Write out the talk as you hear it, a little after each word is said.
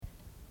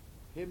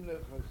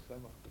Himlech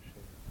Samach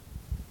B'Shem.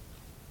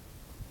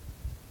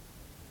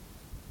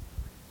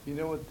 You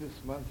know what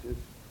this month is?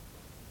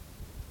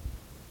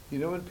 You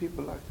know when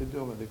people lock the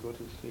door when they go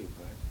to sleep,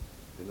 right?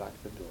 They lock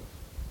the doors.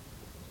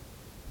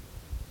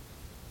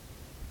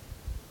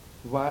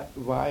 Why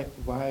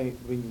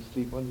when you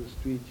sleep on the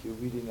street you're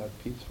really not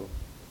peaceful?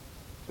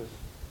 Because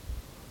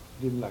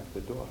you didn't lock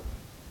the door,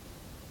 right?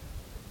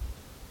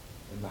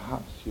 In the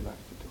house you lock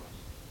the doors.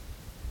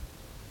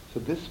 So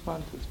this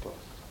month is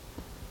both.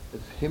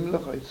 It's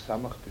Himlech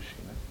Samach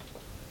B'Shem.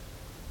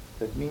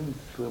 That means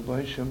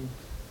Rabbi Shem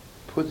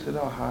puts in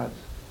our hearts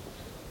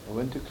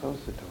when to close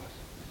the doors.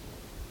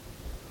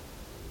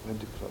 When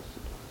to close the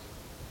doors.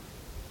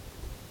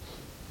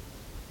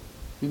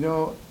 You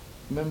know,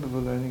 remember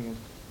we're learning it.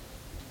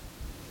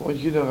 What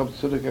you know, Rabbi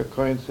Tzadok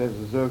Cohen says,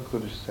 the Zohar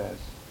Kodesh says,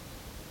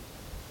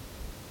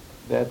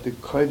 that the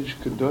Kodesh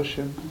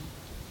Kedoshim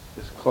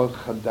is called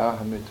Chadar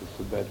HaMitzvah,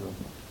 the bedroom.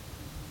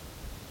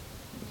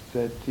 It's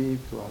that deep,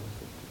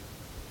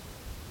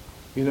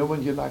 you know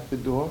when you lock the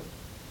door?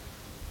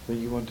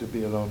 When you want to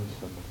be alone with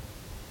somebody.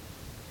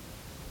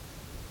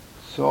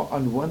 So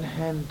on one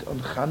hand, on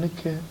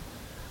Chanuka,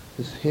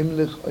 is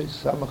Himlech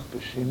Samach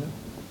B'Shem.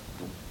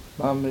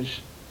 Mamish,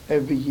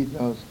 every Yid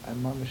knows,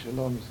 I'm Mamish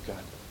alone with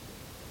God.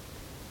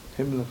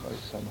 Himlech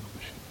Samach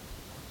B'Shem.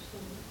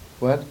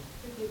 What?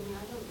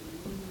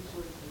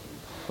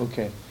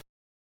 Okay.